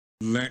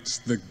Let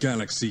the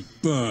galaxy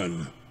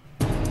burn.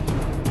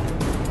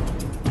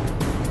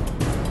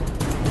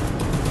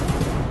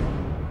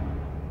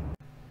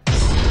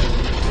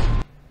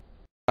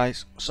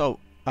 Guys, so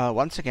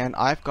once again,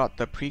 I've got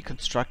the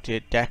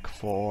pre-constructed deck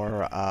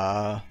for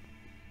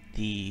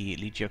the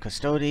Legio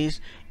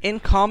Custodes. In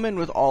common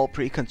with all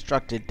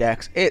pre-constructed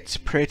decks, it's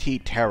pretty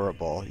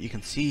terrible. You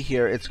can see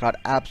here it's got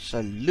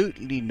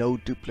absolutely no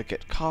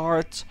duplicate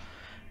cards.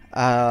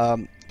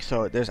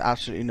 So there's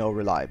absolutely no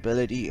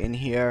reliability in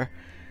here.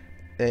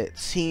 It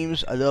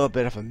seems a little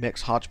bit of a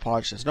mixed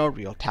hodgepodge. There's no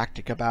real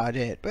tactic about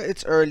it, but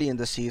it's early in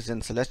the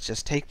season, so let's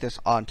just take this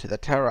onto the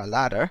Terra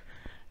ladder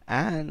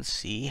and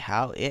see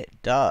how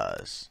it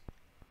does.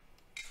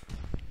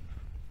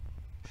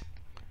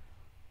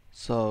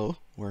 So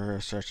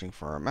we're searching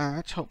for a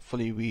match.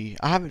 Hopefully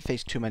I haven't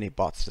faced too many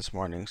bots this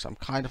morning, so I'm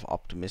kind of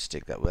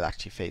optimistic that we'll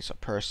actually face a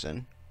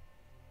person.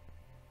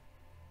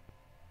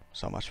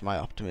 So much for my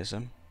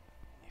optimism.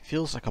 It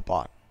feels like a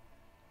bot.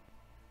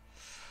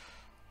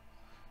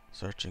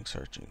 Searching,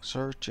 searching,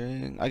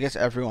 searching. I guess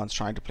everyone's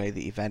trying to play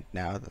the event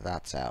now that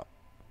that's out.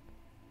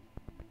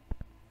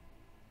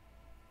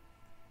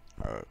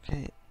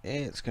 Okay,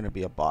 it's gonna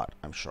be a bot,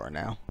 I'm sure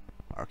now.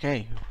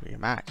 Okay, we're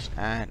matched,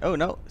 and oh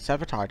no,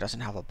 Sevatar doesn't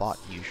have a bot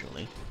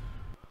usually.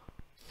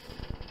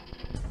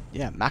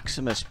 Yeah,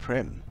 Maximus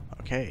Prim.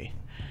 Okay,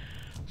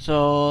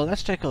 so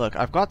let's take a look.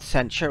 I've got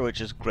Censure, which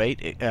is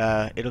great.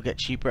 It'll get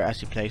cheaper as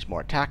he plays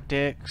more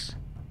tactics.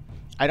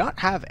 I don't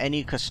have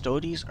any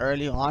Custodes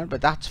early on,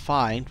 but that's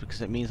fine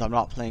because it means I'm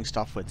not playing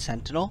stuff with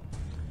Sentinel.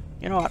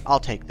 You know what?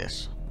 I'll take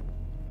this.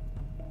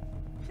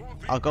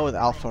 I'll go with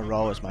Alpha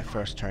Row as my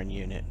first turn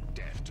unit.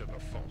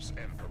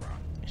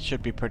 It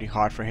should be pretty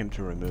hard for him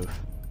to remove.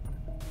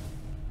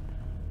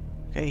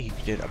 Okay, he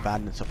did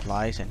abandon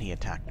supplies and he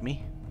attacked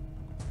me.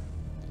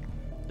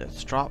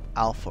 Let's drop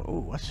Alpha.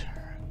 Ooh, what's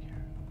her?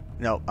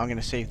 No, I'm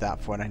gonna save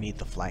that for when I need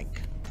the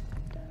flank.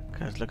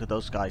 Because look at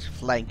those guys,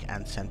 flank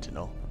and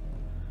Sentinel.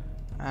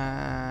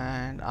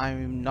 And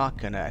I'm not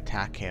gonna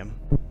attack him.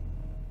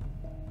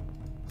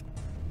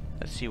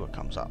 Let's see what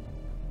comes up.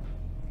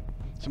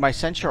 So my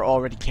Censure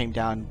already came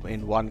down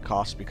in one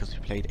cost because we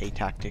played a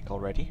tactic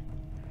already.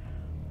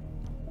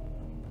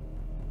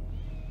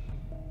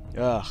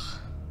 Ugh.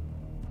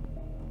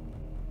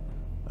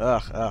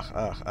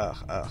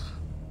 Ugh.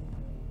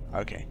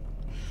 Okay.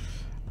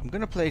 I'm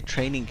gonna play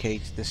Training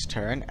Cage this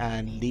turn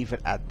and leave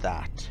it at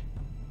that.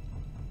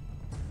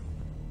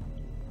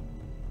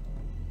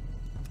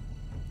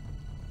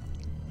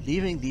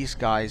 Leaving these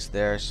guys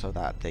there so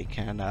that they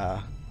can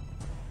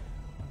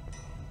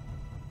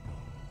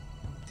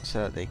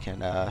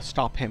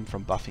stop him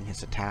from buffing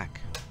his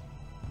attack.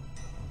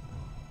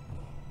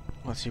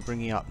 What's he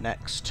bringing up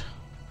next?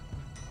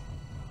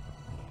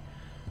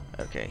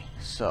 Okay,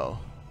 so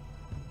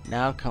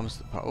now comes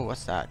the part. Oh,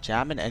 what's that?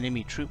 Jam an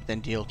enemy troop, then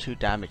deal 2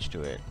 damage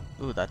to it.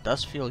 Ooh, that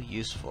does feel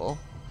useful.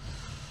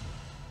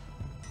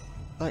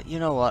 But you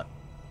know what?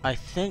 I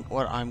think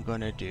what I'm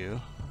gonna do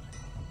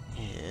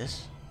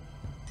is,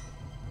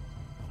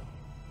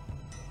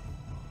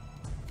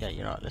 yeah,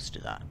 you know what? Let's do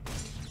that.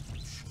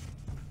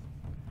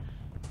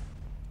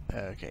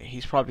 Okay,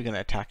 he's probably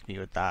gonna attack me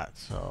with that,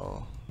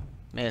 so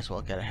may as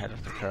well get ahead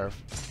of the curve.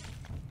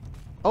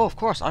 Oh, of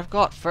course, I've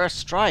got first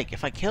strike.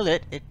 If I kill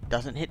it, it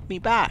doesn't hit me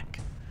back.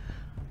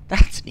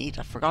 That's neat.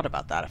 I forgot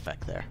about that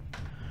effect there.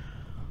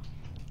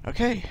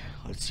 Okay,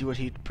 let's see what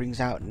he brings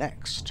out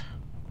next.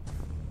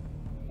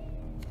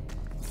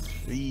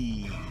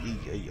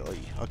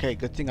 Okay,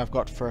 good thing I've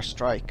got first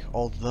strike.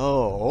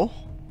 Although,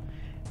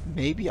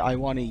 maybe I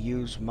want to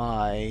use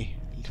my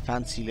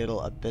fancy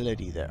little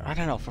ability there. I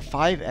don't know, for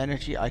 5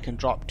 energy I can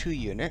drop 2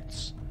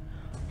 units.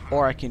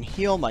 Or I can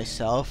heal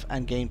myself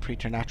and gain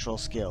preternatural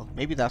skill.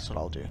 Maybe that's what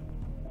I'll do.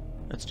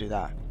 Let's do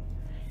that.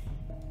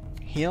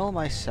 Heal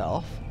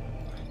myself.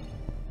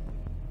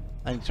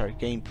 I'm sorry,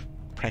 gain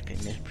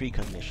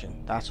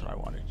precognition. That's what I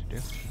wanted to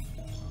do.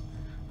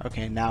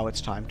 Okay, now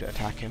it's time to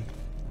attack him.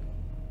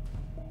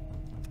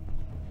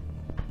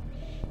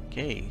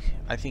 Okay,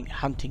 I think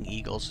Hunting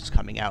Eagles is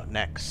coming out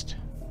next.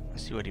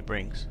 Let's see what he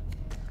brings.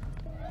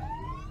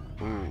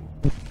 Ooh.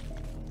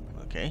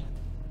 Okay,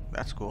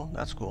 that's cool.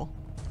 That's cool.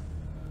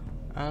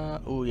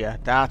 Oh yeah,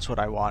 that's what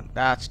I want.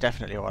 That's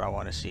definitely what I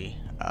want to see.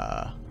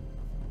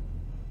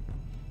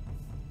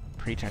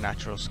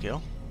 Preternatural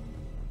skill.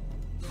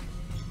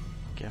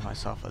 Give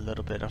myself a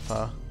little bit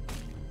of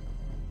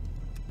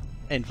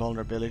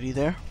invulnerability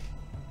there.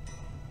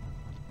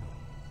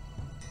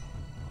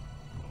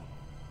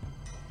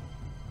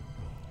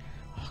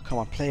 Oh, come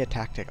on, play a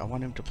tactic. I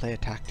want him to play a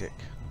tactic.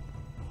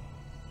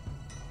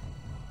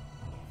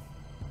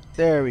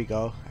 There we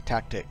go, a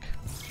tactic.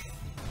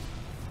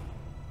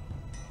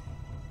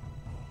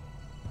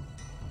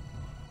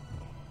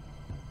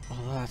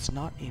 Although that's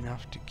not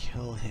enough to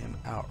kill him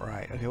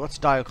outright. Okay, what's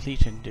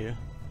Diocletian do?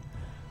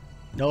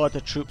 No other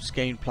troops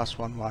gain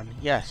 +1/1.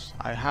 Yes,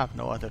 I have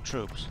no other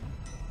troops.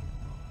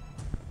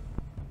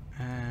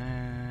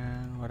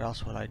 And what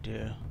else will I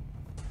do?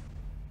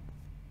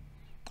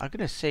 I'm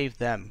gonna save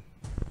them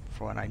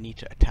for when I need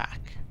to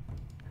attack.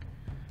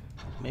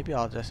 maybe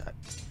I'll just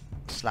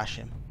slash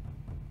him.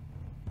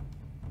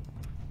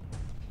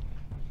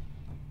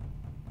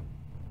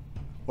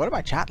 What are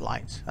my chat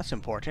lines? That's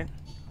important.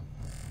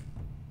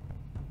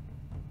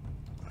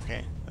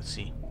 Okay, let's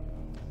see.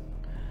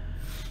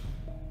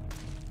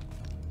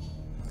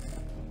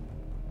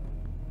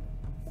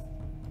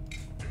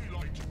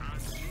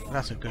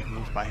 That's a good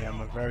move by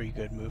him, a very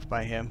good move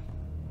by him.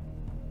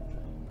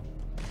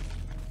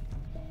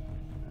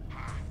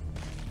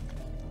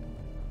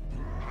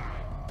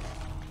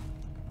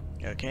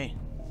 Okay.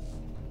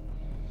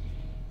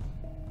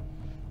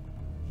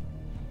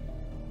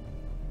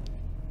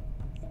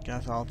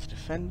 Gazald's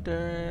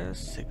Defender,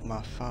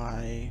 Sigma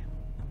Phi.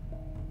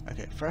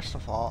 Okay, first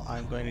of all,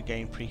 I'm going to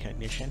gain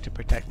precognition to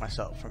protect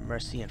myself from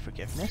mercy and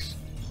forgiveness.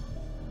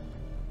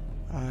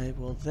 I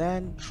will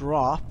then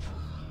drop...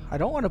 I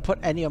don't want to put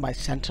any of my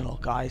Sentinel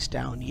guys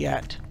down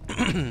yet.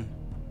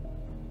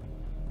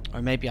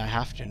 Or maybe I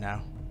have to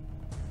now.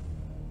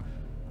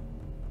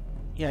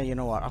 Yeah, you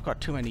know what? I've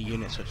got too many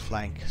units with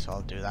flank, so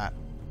I'll do that.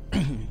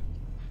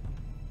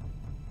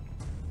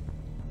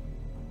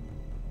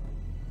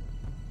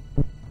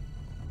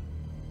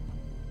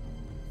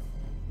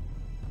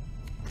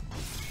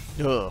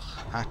 Ugh,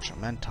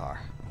 Atramentar.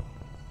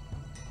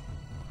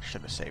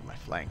 Should have saved my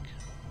flank.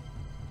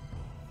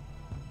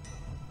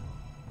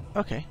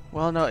 Okay,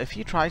 well no, if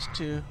he tries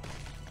to...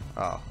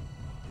 Oh,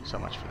 so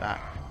much for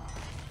that.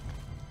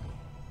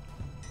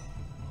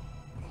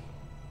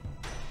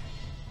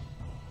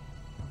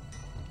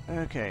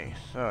 Okay,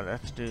 so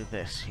let's do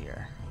this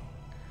here.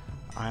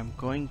 I'm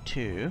going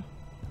to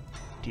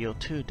deal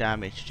 2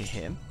 damage to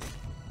him.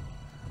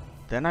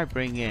 Then I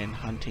bring in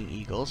Hunting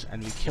Eagles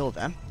and we kill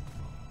them.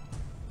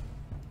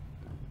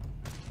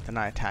 Then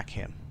I attack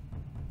him.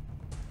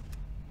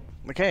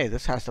 Okay,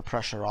 this has the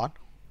pressure on.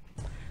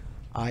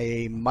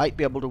 I might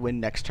be able to win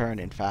next turn,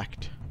 in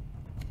fact.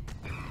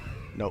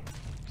 Nope,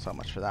 so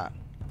much for that.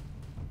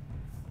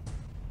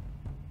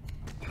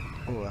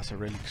 Oh, that's a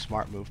really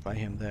smart move by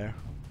him there.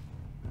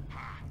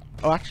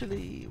 Oh,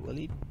 actually, will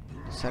he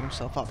set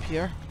himself up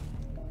here?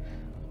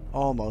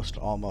 Almost,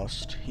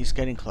 almost. He's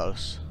getting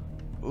close.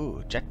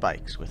 Ooh, jet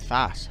bikes with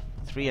fast.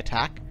 3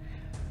 attack.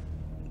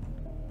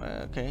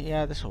 Okay,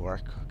 yeah, this will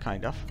work,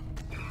 kind of.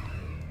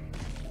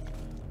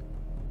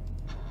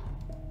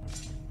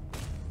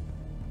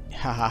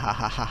 Ha ha ha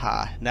ha ha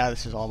ha. Now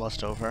this is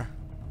almost over.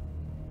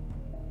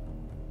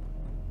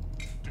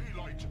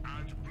 Daylight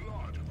and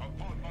blood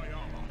upon my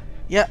armor.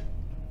 Yeah,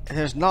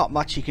 there's not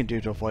much he can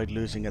do to avoid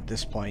losing at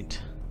this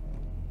point.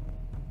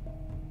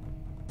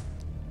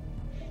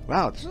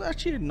 Wow, this is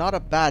actually not a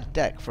bad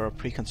deck for a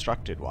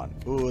pre-constructed one.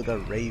 Ooh, the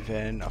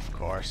Raven, of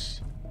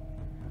course.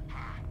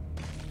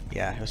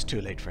 Yeah, it was too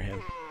late for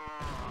him.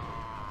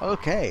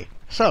 Okay,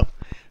 so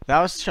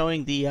that was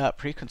showing the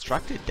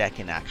pre-constructed deck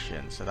in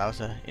action, so that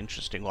was an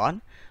interesting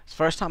one. It's the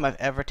first time I've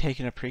ever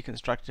taken a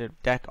pre-constructed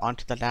deck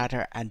onto the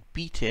ladder and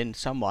beaten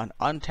someone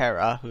on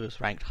Terra who is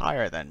ranked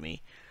higher than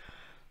me.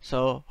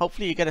 So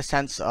hopefully you get a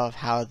sense of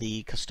how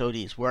the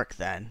Custodes work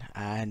then,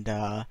 and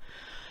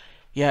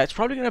yeah, it's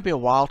probably going to be a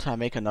while till I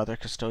make another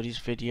Custodes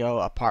video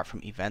apart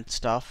from event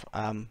stuff.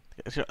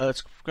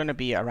 It's going to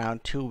be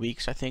around 2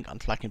 weeks, I think,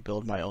 until I can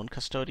build my own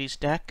Custodes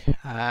deck.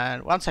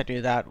 And once I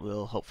do that,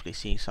 we'll hopefully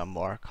see some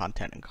more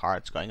content and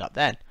cards going up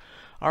then.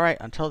 Alright,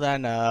 until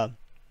then,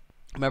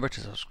 remember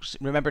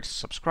to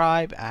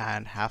subscribe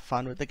and have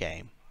fun with the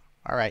game.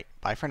 Alright,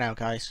 bye for now,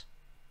 guys.